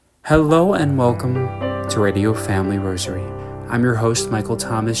Hello and welcome to Radio Family Rosary. I'm your host, Michael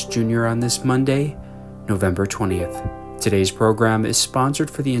Thomas Jr. on this Monday, November 20th. Today's program is sponsored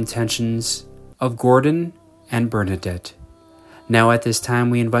for the intentions of Gordon and Bernadette. Now at this time,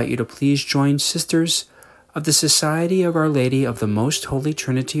 we invite you to please join Sisters of the Society of Our Lady of the Most Holy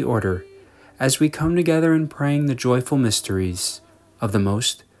Trinity Order as we come together in praying the joyful mysteries of the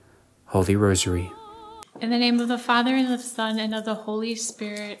Most Holy Rosary. In the name of the Father, and of the Son, and of the Holy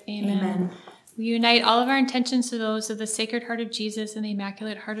Spirit. Amen. We unite all of our intentions to those of the Sacred Heart of Jesus and the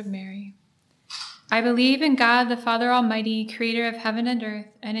Immaculate Heart of Mary. I believe in God, the Father Almighty, creator of heaven and earth,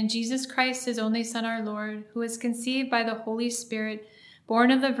 and in Jesus Christ, his only Son, our Lord, who was conceived by the Holy Spirit, born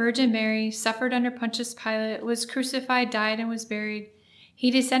of the Virgin Mary, suffered under Pontius Pilate, was crucified, died, and was buried.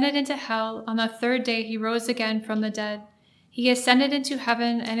 He descended into hell. On the third day he rose again from the dead. He ascended into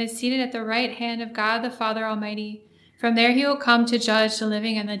heaven and is seated at the right hand of God the Father Almighty. From there he will come to judge the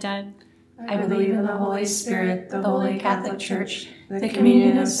living and the dead. I believe in the Holy Spirit, the Holy Catholic Church, the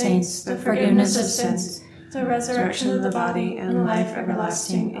communion of saints, the forgiveness of sins, the resurrection of the body, and life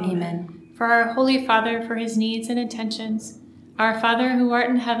everlasting. Amen. For our Holy Father, for his needs and intentions. Our Father who art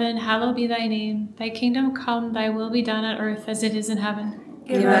in heaven, hallowed be thy name. Thy kingdom come, thy will be done on earth as it is in heaven.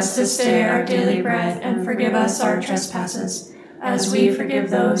 Give us this day our daily bread, and forgive us our trespasses, as we forgive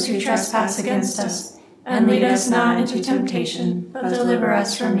those who trespass against us. And lead us not into temptation, but deliver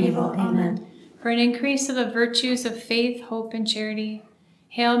us from evil. Amen. For an increase of the virtues of faith, hope, and charity.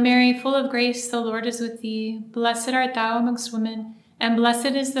 Hail Mary, full of grace, the Lord is with thee. Blessed art thou amongst women, and blessed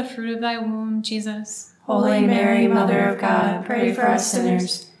is the fruit of thy womb, Jesus. Holy Mary, Mother of God, pray for us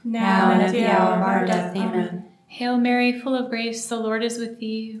sinners, now and at the hour of our death. Amen. Hail Mary, full of grace, the Lord is with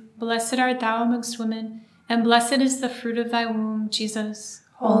thee. Blessed art thou amongst women, and blessed is the fruit of thy womb, Jesus.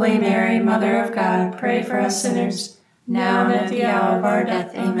 Holy Mary, Mother of God, pray for us sinners, now and at the hour of our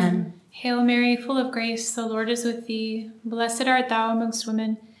death. Amen. Hail Mary, full of grace, the Lord is with thee. Blessed art thou amongst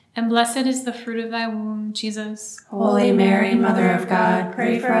women, and blessed is the fruit of thy womb, Jesus. Holy Mary, Mother of God,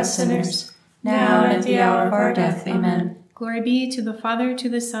 pray for us sinners, now and at the hour of our death. Amen. Glory be to the Father, to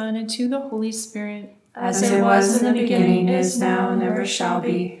the Son, and to the Holy Spirit. As it was in the beginning, is now, and ever shall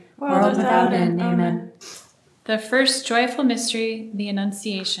be, world without end. Amen. The first joyful mystery, the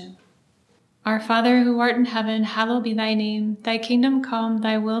Annunciation. Our Father who art in heaven, hallowed be thy name. Thy kingdom come,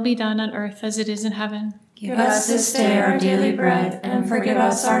 thy will be done on earth as it is in heaven. Give us this day our daily bread, and forgive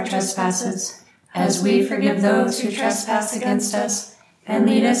us our trespasses, as we forgive those who trespass against us. And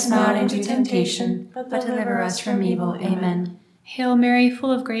lead us not into temptation, but deliver us from evil. Amen. Hail Mary,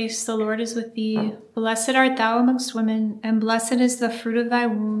 full of grace, the Lord is with thee. Blessed art thou amongst women, and blessed is the fruit of thy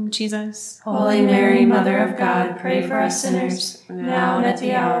womb, Jesus. Holy Mary, Mother of God, pray for us sinners, now and at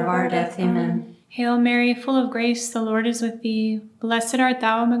the hour of our death. Amen. Hail Mary, full of grace, the Lord is with thee. Blessed art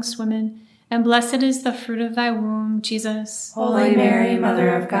thou amongst women, and blessed is the fruit of thy womb, Jesus. Holy Mary,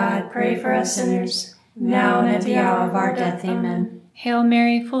 Mother of God, pray for us sinners, now and at the hour of our death. Amen. Hail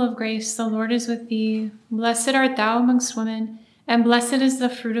Mary, full of grace, the Lord is with thee. Blessed art thou amongst women, and blessed is the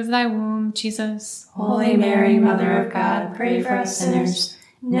fruit of thy womb, Jesus. Holy Mary, Mother of God, pray for us sinners,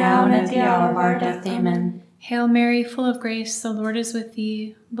 now and at the hour of our death. Amen. Hail Mary, full of grace, the Lord is with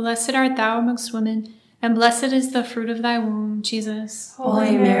thee. Blessed art thou amongst women, and blessed is the fruit of thy womb, Jesus.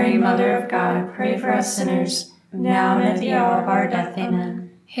 Holy Mary, Mother of God, pray for us sinners, now and at the hour of our death. Amen.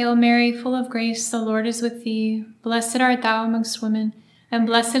 Hail Mary, full of grace, the Lord is with thee. Blessed art thou amongst women, and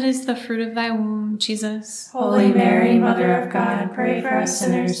blessed is the fruit of thy womb, Jesus. Holy Mary, Mother of God, pray for us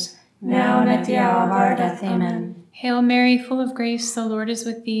sinners, now and at the hour of our death. Amen. Hail Mary, full of grace, the Lord is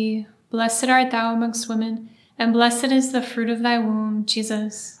with thee. Blessed art thou amongst women, and blessed is the fruit of thy womb,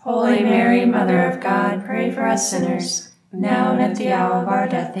 Jesus. Holy Mary, Mother of God, pray for us sinners, now and at the hour of our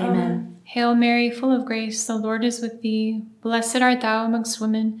death. Amen. Hail Mary, full of grace, the Lord is with thee. Blessed art thou amongst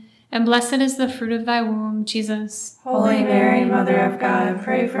women, and blessed is the fruit of thy womb, Jesus. Holy Mary, Mother of God,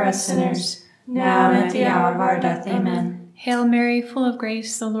 pray for us sinners, now and at the hour of our death. Amen. Hail Mary, full of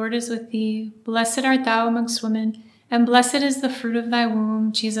grace, the Lord is with thee. Blessed art thou amongst women, and blessed is the fruit of thy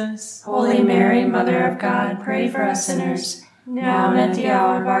womb, Jesus. Holy Mary, Mother of God, pray for us sinners, now and at the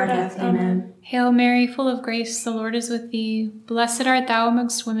hour of our death. Amen. Hail Mary, full of grace, the Lord is with thee. Blessed art thou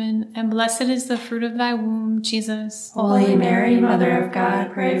amongst women, and blessed is the fruit of thy womb, Jesus. Holy Mary, Mother of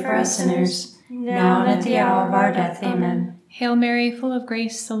God, pray for us sinners, now and at the hour of our death. Amen. Hail Mary, full of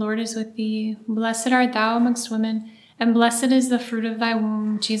grace, the Lord is with thee. Blessed art thou amongst women, and blessed is the fruit of thy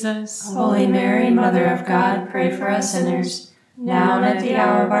womb, Jesus. Holy Mary, Mother of God, pray for us sinners, now and at the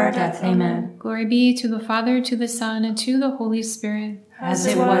hour of our death. Amen. Glory be to the Father, to the Son, and to the Holy Spirit. As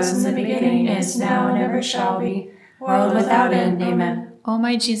it was in the beginning, is now, and ever shall be, world without end. Amen. O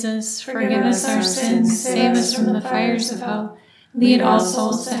my Jesus, forgive us our sins, save us from the fires of hell. Lead all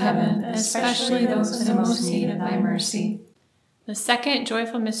souls to heaven, especially those in most need of thy mercy. The second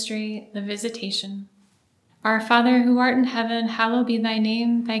joyful mystery, the Visitation. Our Father, who art in heaven, hallowed be thy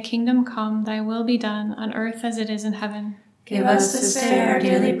name. Thy kingdom come, thy will be done, on earth as it is in heaven. Give us this day our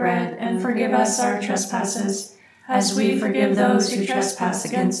daily bread, and forgive us our trespasses, as we forgive those who trespass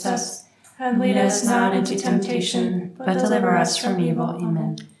against us. And lead us not into temptation, but deliver us from evil.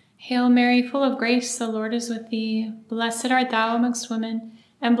 Amen. Hail Mary, full of grace, the Lord is with thee. Blessed art thou amongst women,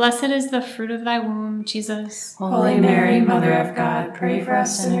 and blessed is the fruit of thy womb, Jesus. Holy Mary, Mother of God, pray for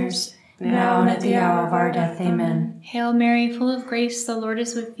us sinners, now and at the hour of our death. Amen. Hail Mary, full of grace, the Lord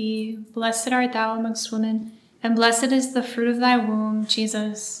is with thee. Blessed art thou amongst women, and blessed is the fruit of thy womb,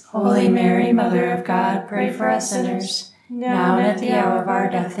 Jesus. Holy Mary, Mother of God, pray for us sinners, now and at the hour of our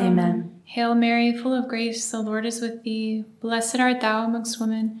death. Amen. Hail Mary, full of grace, the Lord is with thee. Blessed art thou amongst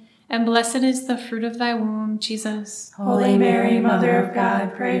women, and blessed is the fruit of thy womb, Jesus. Holy Mary, Mother of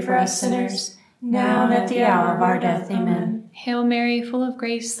God, pray for us sinners, now and at the hour of our death. Amen. Hail Mary, full of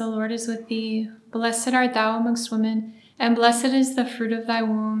grace, the Lord is with thee. Blessed art thou amongst women, and blessed is the fruit of thy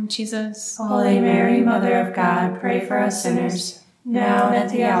womb, Jesus. Holy Mary, Mother of God, pray for us sinners, now and at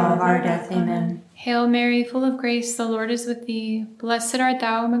the hour of our death. Amen. Hail Mary, full of grace, the Lord is with thee. Blessed art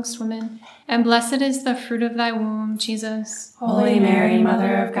thou amongst women, and blessed is the fruit of thy womb, Jesus. Holy Mary,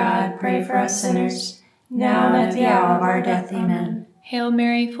 Mother of God, pray for us sinners, now and at the hour of our death. Amen. Hail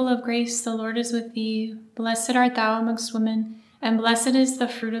Mary, full of grace, the Lord is with thee. Blessed art thou amongst women, and blessed is the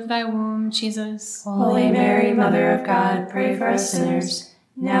fruit of thy womb, Jesus. Holy Mary, Mother of God, pray for us sinners,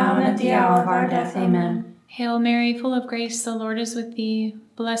 now and at the hour of our death. Amen. Hail Mary, full of grace, the Lord is with thee.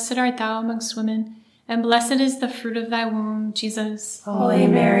 Blessed art thou amongst women, and blessed is the fruit of thy womb, Jesus. Holy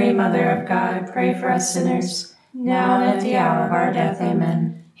Mary, Mother of God, pray for us sinners, now and at the hour of our death.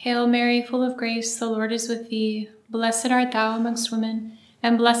 Amen. Hail Mary, full of grace, the Lord is with thee. Blessed art thou amongst women,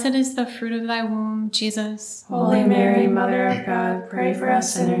 and blessed is the fruit of thy womb, Jesus. Holy Mary, Mother of God, pray for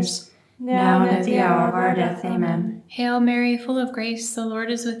us sinners, now and at the hour of our death. Amen. Hail Mary, full of grace, the Lord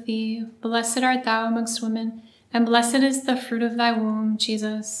is with thee. Blessed art thou amongst women, and blessed is the fruit of thy womb,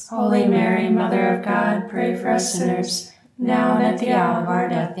 Jesus. Holy Mary, Mother of God, pray for us sinners, now and at the hour of our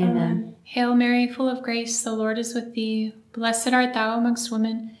death. Amen. Hail Mary, full of grace, the Lord is with thee. Blessed art thou amongst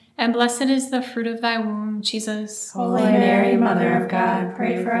women, and blessed is the fruit of thy womb, Jesus. Holy Mary, Mother of God,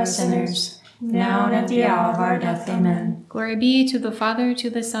 pray for us sinners, now and at the hour of our death. Amen. Glory be to the Father, to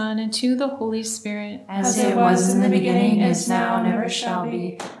the Son, and to the Holy Spirit. As it was in the beginning, is now, and ever shall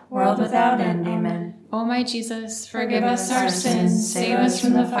be, world without end. Amen. O my Jesus, forgive us our sins, save us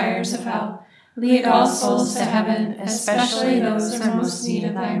from the fires of hell. Lead all souls to heaven, especially those in most need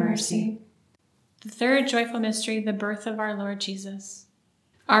of thy mercy. The third joyful mystery, the birth of our Lord Jesus.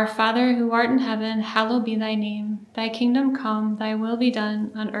 Our Father, who art in heaven, hallowed be thy name. Thy kingdom come, thy will be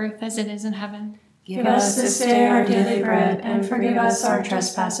done, on earth as it is in heaven. Give us this day our daily bread, and forgive us our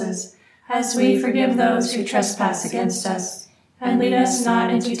trespasses, as we forgive those who trespass against us. And lead us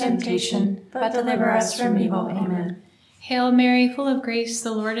not into temptation, but deliver us from evil. Amen. Hail Mary, full of grace,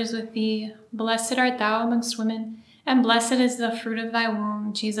 the Lord is with thee. Blessed art thou amongst women, and blessed is the fruit of thy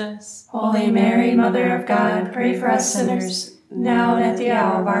womb, Jesus. Holy Mary, Mother of God, pray for us sinners, now and at the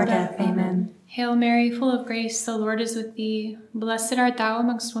hour of our death. Amen. Hail Mary, full of grace, the Lord is with thee. Blessed art thou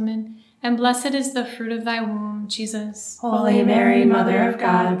amongst women, and blessed is the fruit of thy womb, Jesus. Holy Mary, Mother of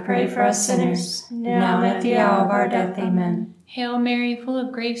God, pray for us sinners, now and at the hour of our death. Amen. Hail Mary, full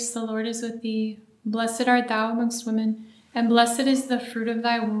of grace, the Lord is with thee. Blessed art thou amongst women, and blessed is the fruit of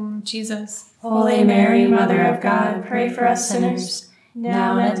thy womb, Jesus. Holy Mary, Mother of God, pray for us sinners,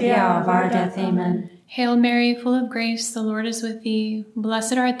 now and at the hour of our death. Amen. Hail Mary, full of grace, the Lord is with thee.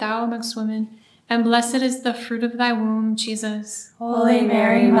 Blessed art thou amongst women, and blessed is the fruit of thy womb, Jesus. Holy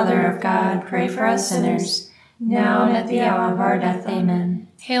Mary, Mother of God, pray for us sinners, now and at the hour of our death. Amen.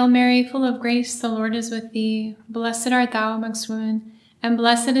 Hail Mary, full of grace, the Lord is with thee. Blessed art thou amongst women, and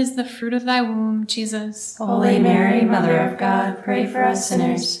blessed is the fruit of thy womb, Jesus. Holy Mary, Mother of God, pray for us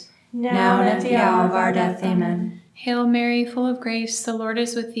sinners, now and at the hour of our death. Amen. Hail Mary, full of grace, the Lord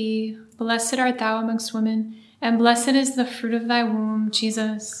is with thee. Blessed art thou amongst women, and blessed is the fruit of thy womb,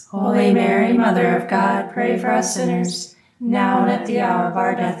 Jesus. Holy Mary, Mother of God, pray for us sinners, now and at the hour of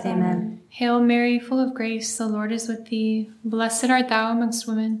our death. Amen. Hail Mary, full of grace, the Lord is with thee. Blessed art thou amongst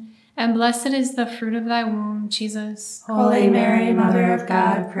women, and blessed is the fruit of thy womb, Jesus. Holy Mary, Mother of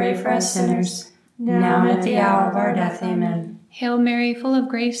God, pray for us sinners, now and at the hour of our death. Amen. Hail Mary, full of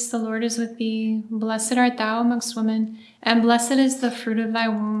grace, the Lord is with thee. Blessed art thou amongst women, and blessed is the fruit of thy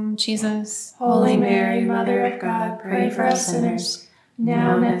womb, Jesus. Holy Mary, Mother of God, pray for us sinners,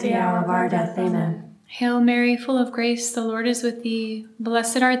 now and at the hour of our death. Amen. Hail Mary, full of grace, the Lord is with thee.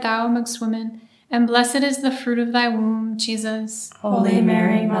 Blessed art thou amongst women, and blessed is the fruit of thy womb, Jesus. Holy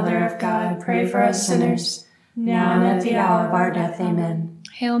Mary, Mother of God, pray for us sinners, now and at the hour of our death. Amen.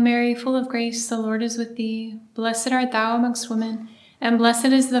 Hail Mary, full of grace, the Lord is with thee. Blessed art thou amongst women, and blessed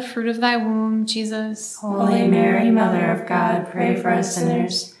is the fruit of thy womb, Jesus. Holy Mary, Mother of God, pray for us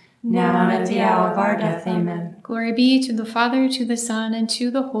sinners, now and at the hour of our death. Amen. Glory be to the Father, to the Son, and to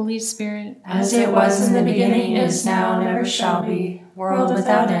the Holy Spirit. As it was in the beginning, is now, and ever shall be, world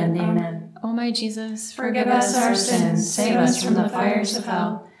without end. Amen. O my Jesus, forgive us our sins, save us from the fires of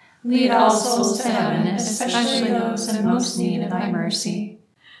hell. Lead all souls to heaven, especially those in most need of thy mercy.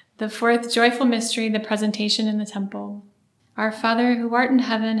 The fourth joyful mystery, the presentation in the temple. Our Father, who art in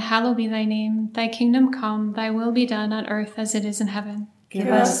heaven, hallowed be thy name. Thy kingdom come, thy will be done on earth as it is in heaven. Give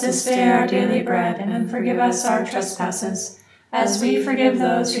us this day our daily bread, and forgive us our trespasses, as we forgive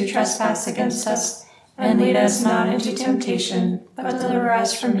those who trespass against us. And lead us not into temptation, but deliver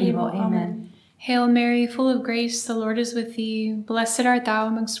us from evil. Amen. Hail Mary, full of grace, the Lord is with thee. Blessed art thou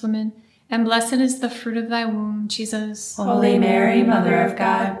amongst women, and blessed is the fruit of thy womb, Jesus. Holy Mary, Mother of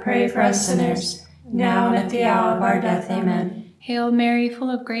God, pray for us sinners, now and at the hour of our death. Amen. Hail Mary,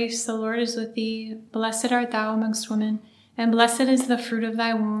 full of grace, the Lord is with thee. Blessed art thou amongst women, and blessed is the fruit of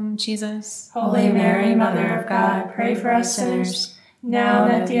thy womb, Jesus. Holy Mary, Mother of God, pray for us sinners, now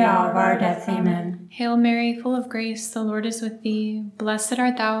and at the hour of our death. Amen. Hail Mary, full of grace, the Lord is with thee. Blessed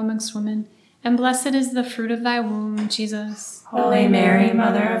art thou amongst women, and blessed is the fruit of thy womb, Jesus. Holy Mary,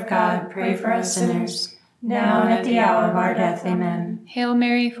 Mother of God, pray for us sinners, now and at the hour of our death. Amen. Hail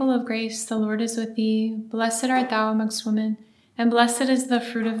Mary, full of grace, the Lord is with thee. Blessed art thou amongst women, and blessed is the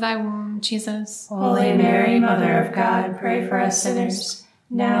fruit of thy womb, Jesus. Holy Mary, Mother of God, pray for us sinners,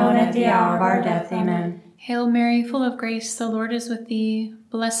 now and at the hour of our death. Amen. Hail Mary, full of grace, the Lord is with thee.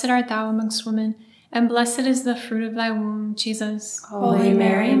 Blessed art thou amongst women, and blessed is the fruit of thy womb, Jesus. Holy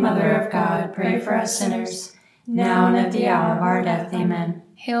Mary, Mother of God, pray for us sinners, now and at the hour of our death. Amen.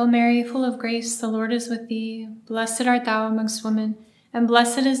 Hail Mary, full of grace, the Lord is with thee. Blessed art thou amongst women, and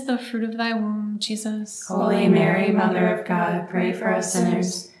blessed is the fruit of thy womb, Jesus. Holy Mary, Mother of God, pray for us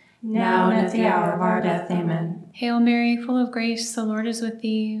sinners, now and at the hour of our death. Amen. Hail Mary, full of grace, the Lord is with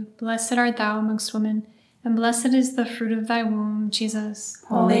thee. Blessed art thou amongst women, and blessed is the fruit of thy womb, Jesus.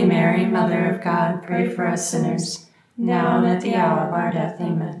 Holy Mary, Mother of God, pray for us sinners, now and at the hour of our death.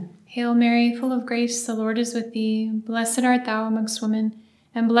 Amen. Hail Mary, full of grace, the Lord is with thee. Blessed art thou amongst women,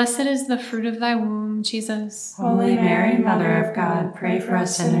 and blessed is the fruit of thy womb, Jesus. Holy Mary, Mother of God, pray for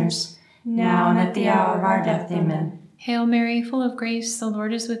us sinners, now and at the hour of our death. Amen. Hail Mary, full of grace, the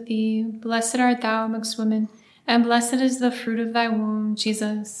Lord is with thee. Blessed art thou amongst women, and blessed is the fruit of thy womb,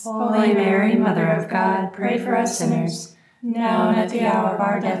 Jesus. Holy Mary, Mother of God, pray for us sinners, now and at the hour of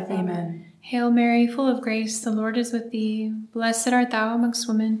our death. Amen. Hail Mary, full of grace, the Lord is with thee. Blessed art thou amongst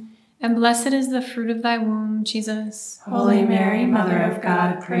women, and blessed is the fruit of thy womb, Jesus. Holy Mary, Mother of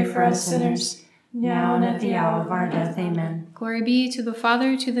God, pray for us sinners, now and at the hour of our death. Amen. Glory be to the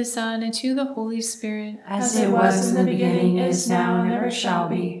Father, to the Son, and to the Holy Spirit. As it was in the beginning, is now, and ever shall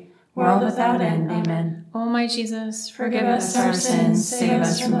be, world without end. Amen. O my Jesus, forgive us our sins, save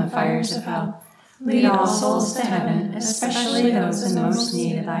us from the fires of hell. Lead all souls to heaven, especially those in most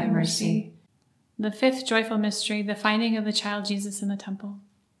need of thy mercy. The fifth joyful mystery, the finding of the child Jesus in the temple.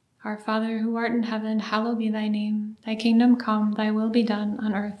 Our Father, who art in heaven, hallowed be thy name. Thy kingdom come, thy will be done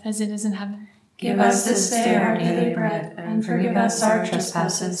on earth as it is in heaven. Give us this day our daily bread, and forgive us our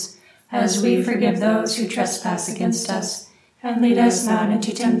trespasses, as we forgive those who trespass against us. And lead us not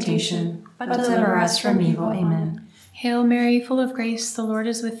into temptation, but deliver us from evil. Amen. Hail Mary, full of grace, the Lord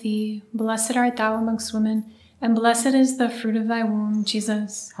is with thee. Blessed art thou amongst women, and blessed is the fruit of thy womb,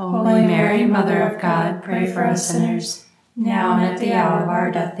 Jesus. Holy Mary, Mother of God, pray for us sinners, now and at the hour of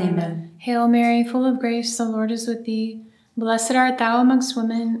our death. Amen. Hail Mary, full of grace, the Lord is with thee. Blessed art thou amongst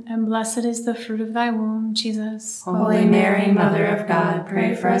women, and blessed is the fruit of thy womb, Jesus. Holy Mary, Mother of God,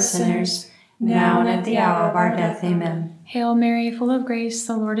 pray for us sinners, now and at the hour of our death. Amen. Hail Mary, full of grace,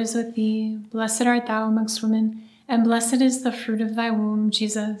 the Lord is with thee. Blessed art thou amongst women, and blessed is the fruit of thy womb,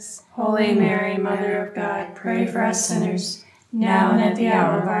 Jesus. Holy Mary, Mother of God, pray for us sinners, now and at the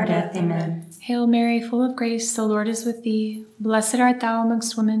hour of our death. Amen. Hail Mary, full of grace, the Lord is with thee. Blessed art thou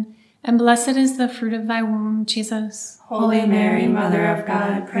amongst women, and blessed is the fruit of thy womb, Jesus. Holy Mary, Mother of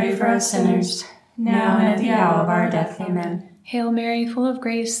God, pray for us sinners, now and at the hour of our death. Amen. Hail Mary, full of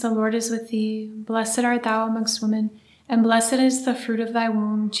grace, the Lord is with thee. Blessed art thou amongst women, and blessed is the fruit of thy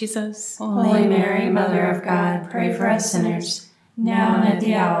womb, Jesus. Holy Mary, Mother of God, pray for us sinners, now and at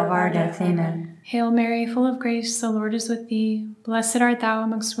the hour of our death. Amen. Hail Mary, full of grace, the Lord is with thee. Blessed art thou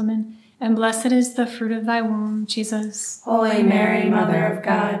amongst women, and blessed is the fruit of thy womb, Jesus. Holy Mary, Mother of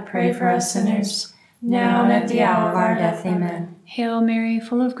God, pray for us sinners, now and at the hour of our death. Amen. Hail Mary,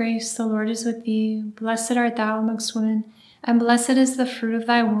 full of grace, the Lord is with thee. Blessed art thou amongst women, and blessed is the fruit of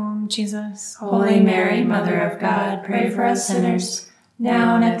thy womb, Jesus. Holy Mary, Mother of God, pray for us sinners,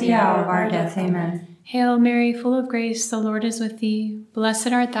 now and at the hour of our death. Amen. Hail Mary, full of grace, the Lord is with thee. Blessed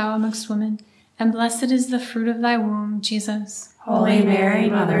art thou amongst women, and blessed is the fruit of thy womb, Jesus. Holy Mary,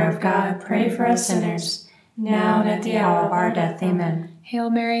 Mother of God, pray for us sinners, now and at the hour of our death. Amen. Hail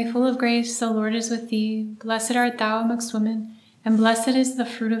Mary, full of grace, the Lord is with thee. Blessed art thou amongst women, and blessed is the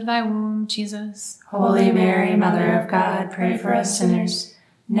fruit of thy womb, Jesus. Holy Mary, Mother of God, pray for us sinners,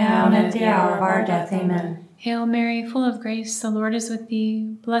 now and at the hour of our death. Amen. Hail Mary, full of grace, the Lord is with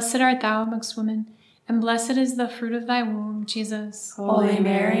thee. Blessed art thou amongst women, and blessed is the fruit of thy womb, Jesus. Holy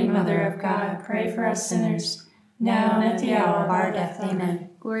Mary, Mother of God, pray for us sinners, now and at the hour of our death. Amen.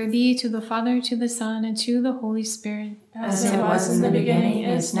 Glory be to the Father, to the Son, and to the Holy Spirit. As it was in the beginning,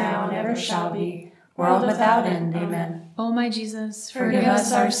 is now, and ever shall be, world without end. Amen. O my Jesus, forgive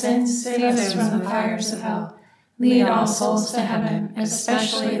us our sins, save us from the fires of hell. Lead all souls to heaven,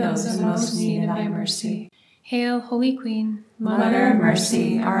 especially those in most need of thy mercy. Hail, Holy Queen, Mother of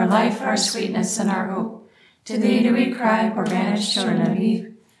mercy, our life, our sweetness, and our hope. To thee do we cry, poor banished children of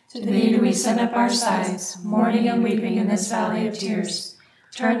Eve. To thee do we send up our sighs, mourning and weeping in this valley of tears.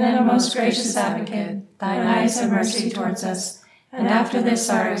 Turn then, O most gracious Advocate, thine eyes of mercy towards us, and after this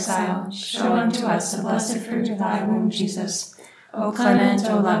our exile, show unto us the blessed fruit of thy womb, Jesus. O clement,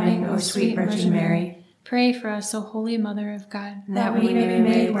 O loving, O sweet Virgin Mary, pray for us, O Holy Mother of God, that we may be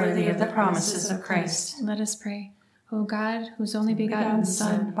made worthy of the promises of Christ. Let us pray. O God, whose only begotten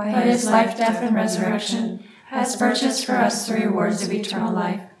Son, by his life, death, and resurrection, has purchased for us the rewards of eternal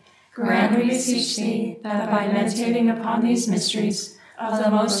life, grant, we beseech thee, that by meditating upon these mysteries of the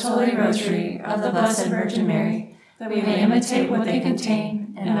most holy rosary of the Blessed Virgin Mary, that we may imitate what they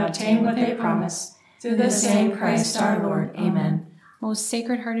contain and obtain what they promise, through the same Christ our Lord. Amen. Most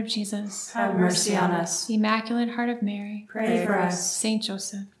Sacred Heart of Jesus, have mercy on us. Immaculate Heart of Mary, pray for us. Saint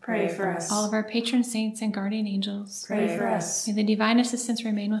Joseph, pray for us. All of our patron saints and guardian angels, pray for us. May the divine assistance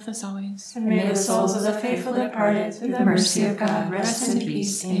remain with us always. And may the souls of the faithful departed, through the mercy of God, rest in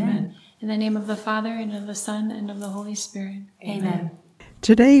peace. Amen. In the name of the Father, and of the Son, and of the Holy Spirit. Amen.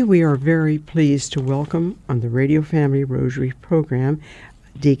 Today we are very pleased to welcome on the Radio Family Rosary program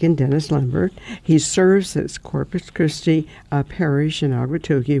Deacon Dennis Lambert. He serves as Corpus Christi Parish in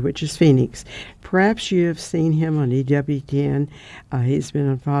Aguatuki, which is Phoenix. Perhaps you have seen him on EWTN. He's been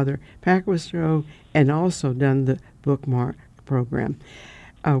on Father Packwood's show and also done the bookmark program.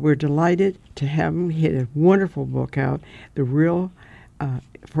 We're delighted to have him. He had a wonderful book out,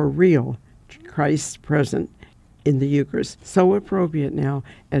 For Real, Christ Present in the Eucharist. So appropriate now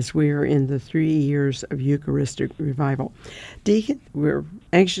as we are in the 3 years of Eucharistic revival. Deacon, we're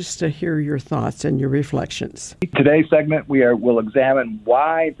anxious to hear your thoughts and your reflections. Today's segment, will examine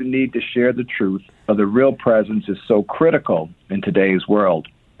why the need to share the truth of the real presence is so critical in today's world.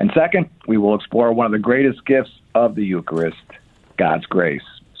 And second, we will explore one of the greatest gifts of the Eucharist, God's grace.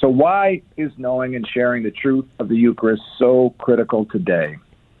 So why is knowing and sharing the truth of the Eucharist so critical today?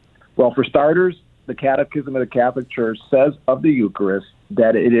 Well, for starters, the Catechism of the Catholic Church says of the Eucharist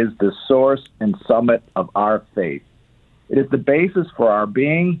that it is the source and summit of our faith. It is the basis for our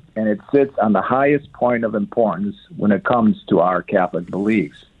being, and it sits on the highest point of importance when it comes to our Catholic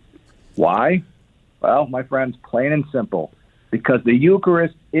beliefs. Why? Well, my friends, plain and simple, because the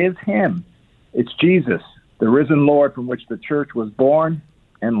Eucharist is Him. It's Jesus, the risen Lord from which the Church was born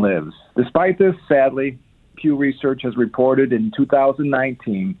and lives. Despite this, sadly, Pew Research has reported in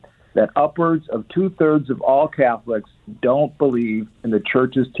 2019 that upwards of 2/3 of all Catholics don't believe in the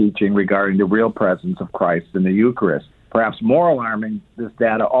Church's teaching regarding the real presence of Christ in the Eucharist. Perhaps more alarming, this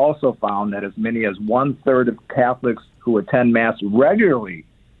data also found that as many as 1/3 of Catholics who attend Mass regularly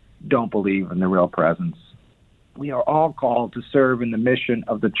don't believe in the real presence. We are all called to serve in the mission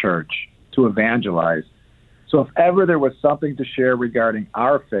of the Church, to evangelize. So if ever there was something to share regarding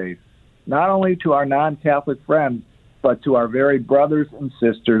our faith, not only to our non-Catholic friends, but to our very brothers and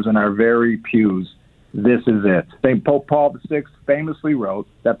sisters in our very pews, this is it. St. Pope Paul VI famously wrote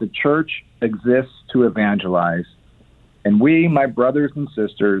that the Church exists to evangelize, and we, my brothers and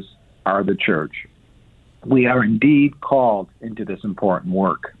sisters, are the Church. We are indeed called into this important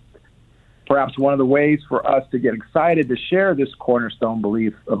work. Perhaps one of the ways for us to get excited to share this cornerstone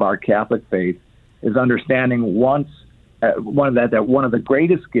belief of our Catholic faith is understanding one of the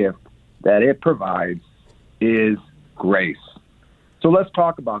greatest gifts that it provides is grace. So let's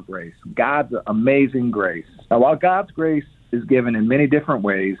talk about grace, God's amazing grace. Now, while God's grace is given in many different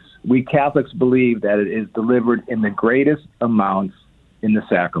ways, we Catholics believe that it is delivered in the greatest amounts in the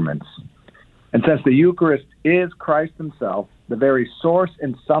sacraments. And since the Eucharist is Christ himself, the very source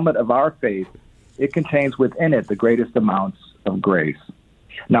and summit of our faith, it contains within it the greatest amounts of grace.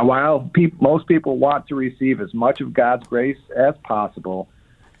 Now, while most people want to receive as much of God's grace as possible,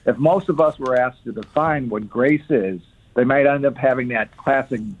 if most of us were asked to define what grace is, they might end up having that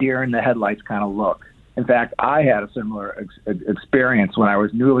classic deer in the headlights kind of look. In fact, I had a similar experience when I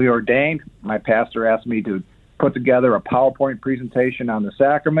was newly ordained. My pastor asked me to put together a PowerPoint presentation on the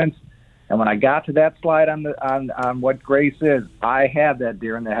sacraments, and when I got to that slide on what grace is, I had that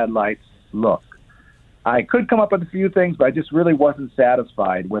deer in the headlights look. I could come up with a few things, but I just really wasn't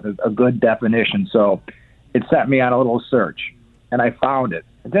satisfied with a good definition, so it sent me on a little search, and I found it.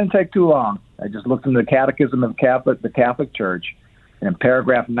 It didn't take too long. I just looked in the Catechism of the Catholic Church, and in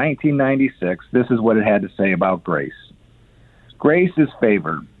paragraph 1996, this is what it had to say about grace. Grace is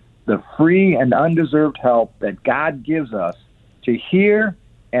favor, the free and undeserved help that God gives us to hear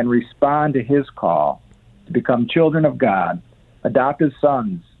and respond to his call to become children of God, adopted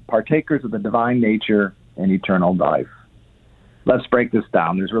sons, partakers of the divine nature and eternal life. Let's break this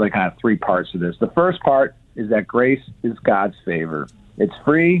down. There's really kind of three parts to this. The first part is that grace is God's favor. It's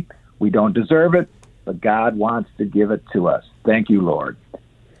free. We don't deserve it, but God wants to give it to us. Thank you, Lord.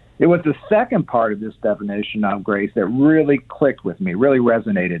 It was the second part of this definition of grace that really clicked with me, really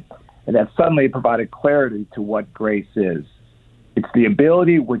resonated, and that suddenly provided clarity to what grace is. It's the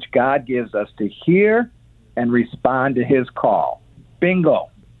ability which God gives us to hear and respond to his call. Bingo.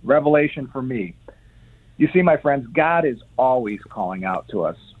 Revelation for me. You see, my friends, God is always calling out to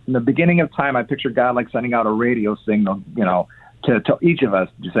us. In the beginning of time, I picture God like sending out a radio signal, to each of us,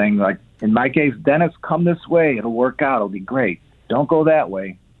 just saying, like, in my case, Dennis, come this way. It'll work out. It'll be great. Don't go that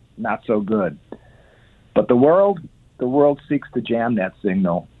way. Not so good. But the world seeks to jam that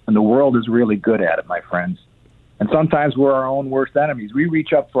signal, and the world is really good at it, my friends. And sometimes we're our own worst enemies. We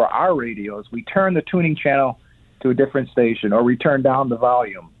reach up for our radios. We turn the tuning channel to a different station, or we turn down the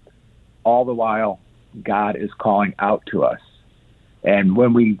volume. All the while, God is calling out to us. And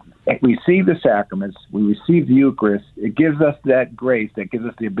when we receive the sacraments, we receive the Eucharist, it gives us that grace that gives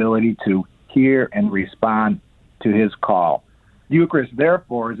us the ability to hear and respond to his call. The Eucharist,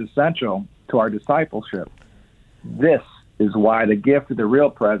 therefore, is essential to our discipleship. This is why the gift of the real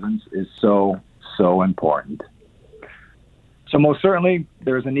presence is so, so important. So most certainly,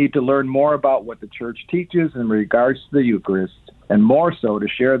 there is a need to learn more about what the Church teaches in regards to the Eucharist, and more so to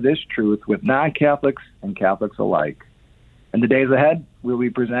share this truth with non-Catholics and Catholics alike. In the days ahead, we'll be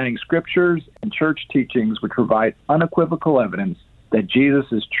presenting scriptures and church teachings which provide unequivocal evidence that Jesus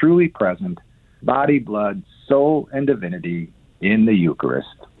is truly present, body, blood, soul, and divinity in the Eucharist.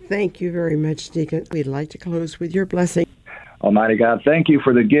 Thank you very much, Deacon. We'd like to close with your blessing. Almighty God, thank you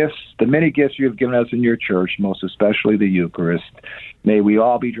for the gifts, the many gifts you have given us in your church, most especially the Eucharist. May we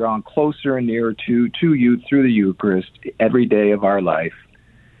all be drawn closer and nearer to you through the Eucharist every day of our life.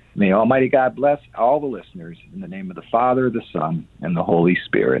 May Almighty God bless all the listeners in the name of the Father, the Son, and the Holy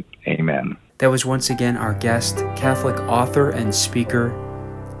Spirit. Amen. That was once again our guest, Catholic author and speaker,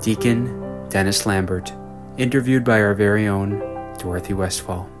 Deacon Dennis Lambert, interviewed by our very own Dorothy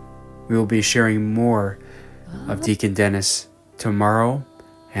Westfall. We will be sharing more of Deacon Dennis tomorrow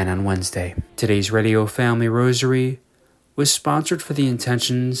and on Wednesday. Today's Radio Family Rosary was sponsored for the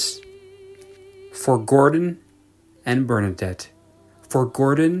intentions for Gordon and Bernadette. For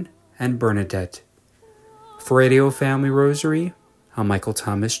Gordon and Bernadette. For Radio Family Rosary, I'm Michael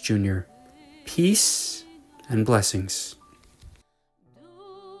Thomas Jr. Peace and blessings.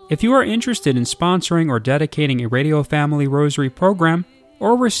 If you are interested in sponsoring or dedicating a Radio Family Rosary program,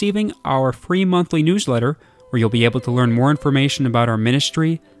 or receiving our free monthly newsletter, where you'll be able to learn more information about our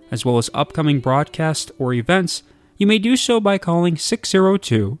ministry, as well as upcoming broadcasts or events, you may do so by calling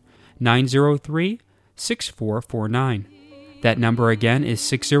 602-903-6449. That number again is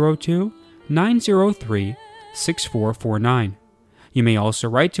 602-903-6449. You may also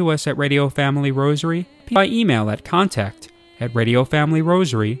write to us at Radio Family Rosary by email at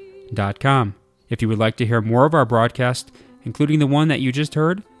contact@radiofamilyrosary.com. If you would like to hear more of our broadcast, including the one that you just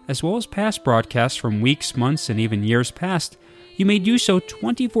heard, as well as past broadcasts from weeks, months, and even years past, you may do so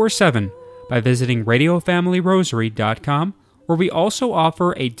 24/7 by visiting radiofamilyrosary.com, where we also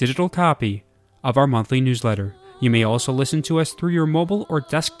offer a digital copy of our monthly newsletter. You may also listen to us through your mobile or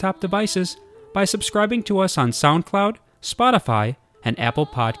desktop devices by subscribing to us on SoundCloud, Spotify, and Apple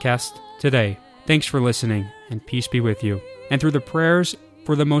Podcasts today. Thanks for listening, and peace be with you. And through the prayers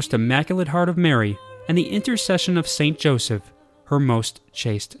for the most Immaculate Heart of Mary and the intercession of Saint Joseph, her most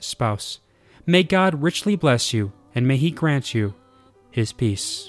chaste spouse. May God richly bless you, and may he grant you his peace.